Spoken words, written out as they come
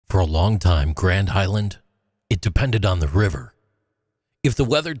For a long time, Grand Island, it depended on the river. If the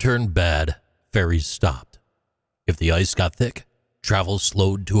weather turned bad, ferries stopped. If the ice got thick, travel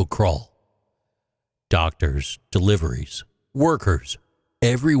slowed to a crawl. Doctors, deliveries, workers,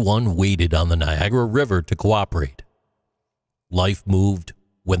 everyone waited on the Niagara River to cooperate. Life moved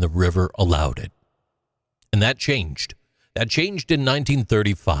when the river allowed it. And that changed. That changed in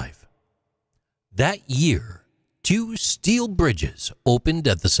 1935. That year, 2 steel bridges opened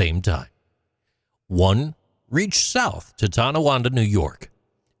at the same time. One reached south to Tonawanda, New York,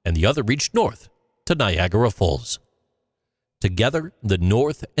 and the other reached north to Niagara Falls. Together, the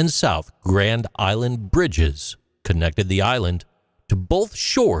North and South Grand Island bridges connected the island to both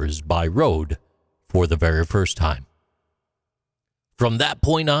shores by road for the very first time. From that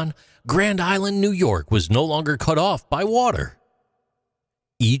point on, Grand Island, New York was no longer cut off by water.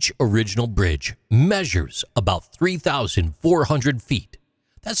 Each original bridge measures about 3,400 feet.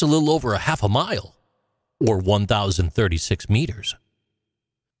 That's a little over a half a mile, or 1,036 meters.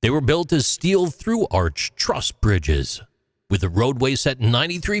 They were built as steel through-arch truss bridges, with the roadway set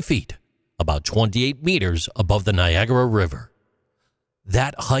 93 feet, about 28 meters above the Niagara River.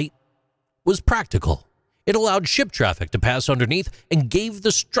 That height was practical. It allowed ship traffic to pass underneath and gave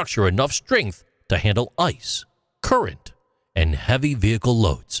the structure enough strength to handle ice, current, and heavy vehicle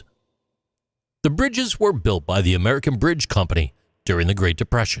loads. The bridges were built by the American Bridge Company during the Great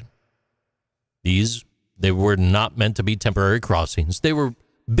Depression. They were not meant to be temporary crossings. They were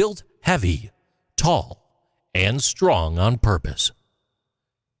built heavy, tall, and strong on purpose.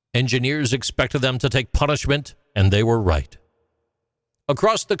 Engineers expected them to take punishment, and they were right.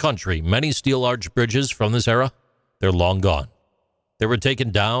 Across the country, many steel arch bridges from this era, they're long gone. They were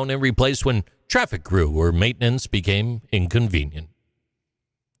taken down and replaced when traffic grew or maintenance became inconvenient.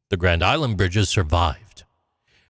 The Grand Island bridges survived.